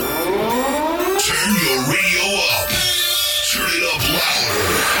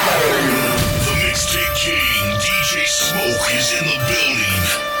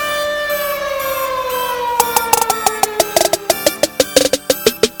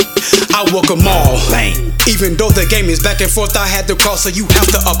I walk them all. Bang. Even though the game is back and forth, I had to cross, so you have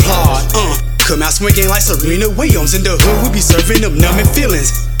to applaud. Come out swinging like Serena Williams. In the hood, we be serving them numbing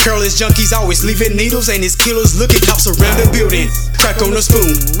feelings. Careless junkies always leaving needles, and his killers looking cops around the building. Crack on the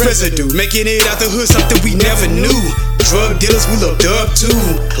spoon, residue, making it out the hood, something we never knew. Drug dealers we looked up to,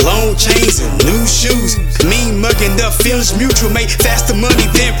 long chains and new shoes. Mean mugging the feelings mutual, made faster money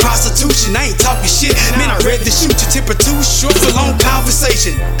than prostitution. I ain't talking shit, man, I read the shoot. Your temper too short for long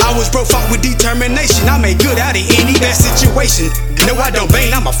conversation. I was broke, fought with determination. I made good out of any bad situation. No, I don't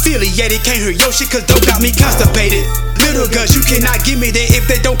bang, I'm affiliated. Can't hear your shit cause dope got me constipated. Little guns, you cannot give me that if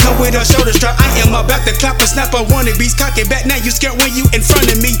they don't come with a shoulder strap. I am about to clap and snap a wannabes. Cocking back, now you scared when you in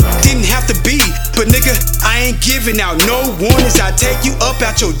front of me. Didn't have to be, but nigga, I ain't giving out no warnings. I take you up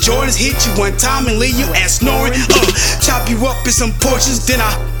out your Jordans, hit you one time and leave you ass snoring. Chop you up in some portions, then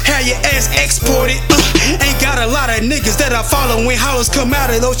I have your ass exported. Ain't got a lot of niggas that I follow when hollows come out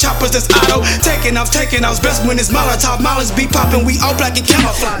of those choppers that's auto. Taking off, best when it's Molotov. Molotov be popping, we all black and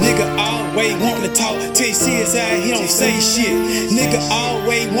camouflage. Nigga always want to talk, till you see his eye, he don't say shit. Nigga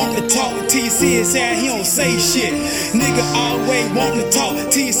always want to talk, till you see his eye, he don't say shit. Nigga always want to talk,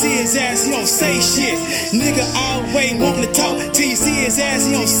 till you see his ass, he don't say shit. Nigga always want to talk, till you see his ass,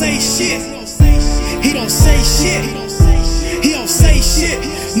 he don't say shit. He don't say shit. He don't say shit.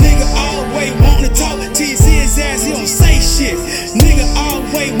 Nigga always want to talk, till you see his ass, he don't say shit. Nigga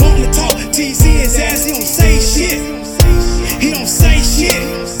always want to talk, till you see his ass, he don't say shit. He don't say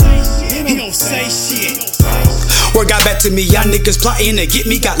shit. He don't say shit. Word got back to me, y'all niggas plotting to get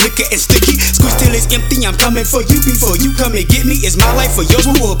me. Got liquor and sticky, squeeze till it's empty. I'm coming for you before you come and get me. It's my life for yours,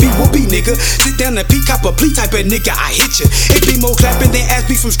 whoopie, nigga. Sit down and peek, cop a plea type of nigga, I hit you. It be more clapping than ass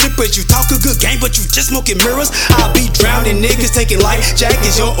beef from strippers. You talk a good game, but you just smoking mirrors. I'll be drowning niggas, taking life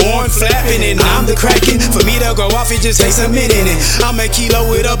jackets. Your arm flapping and I'm the cracking. For me to go off, it just takes a minute. And I'm a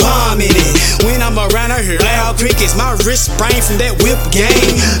kilo with a bomb in it. When I'm around, I hear loud crickets. My wrist sprained from that whip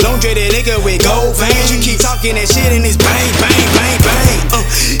game. Long dreaded nigga with gold veins. You keep talking that shit and it's bang, bang, bang, bang.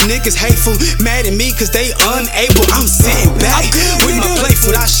 Niggas hateful, mad at me cause they unable. I'm sitting back with my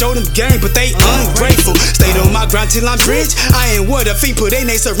playful. I show them game, but they ungrateful. Stayed on my grind till I'm drenched. I ain't what a fiend put in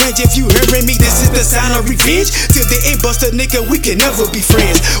a syringe. If you hearing me, this is the sound of revenge. Till the end, bust a nigga, we can never be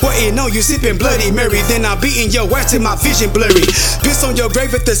friends. Waiting on you, sipping Bloody Mary, then I'm beating your ass till my vision blurry. Piss on your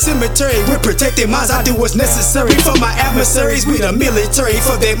grave at the cemetery. We're protecting minds, I do what's necessary. For my adversaries, we the military.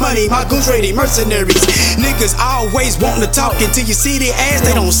 For their money, my goons raiding mercenaries. Niggas always wanting to talk until you see their ass,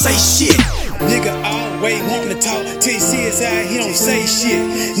 they don't say shit. Nigga always wanting to talk till you see his eye, he don't say shit.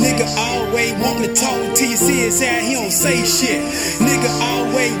 Nigga always wanting to talk till you see his eye, he don't say shit. Nigga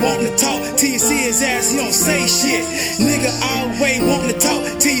always wanting to talk till you see his ass, he don't say shit. Nigga always wanting to talk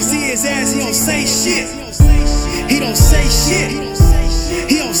till you see his ass, he don't say shit. He don't say shit.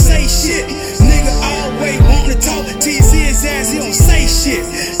 He don't say shit. Nigga always wanting to talk till you see his ass, he don't say shit.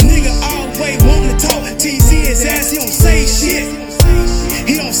 Nigga always wanting to talk till you see his ass, he don't say shit.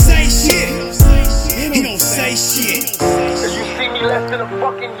 He don't say shit. He don't say shit. And you see me less than a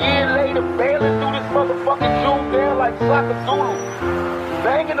fucking year later, bailing through this motherfucking June there like Soccer Zulu,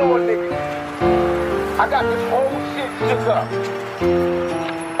 banging on niggas. I got this whole shit shook up.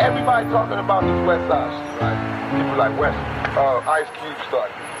 Everybody talking about this West Side shit, right? People like West, Ice Cube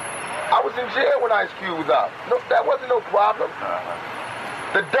started. I was in jail when Ice Cube was out. No, that wasn't no problem.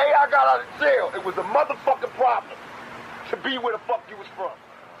 The day I got out of jail, it was a motherfucking problem to be where the fuck you was from.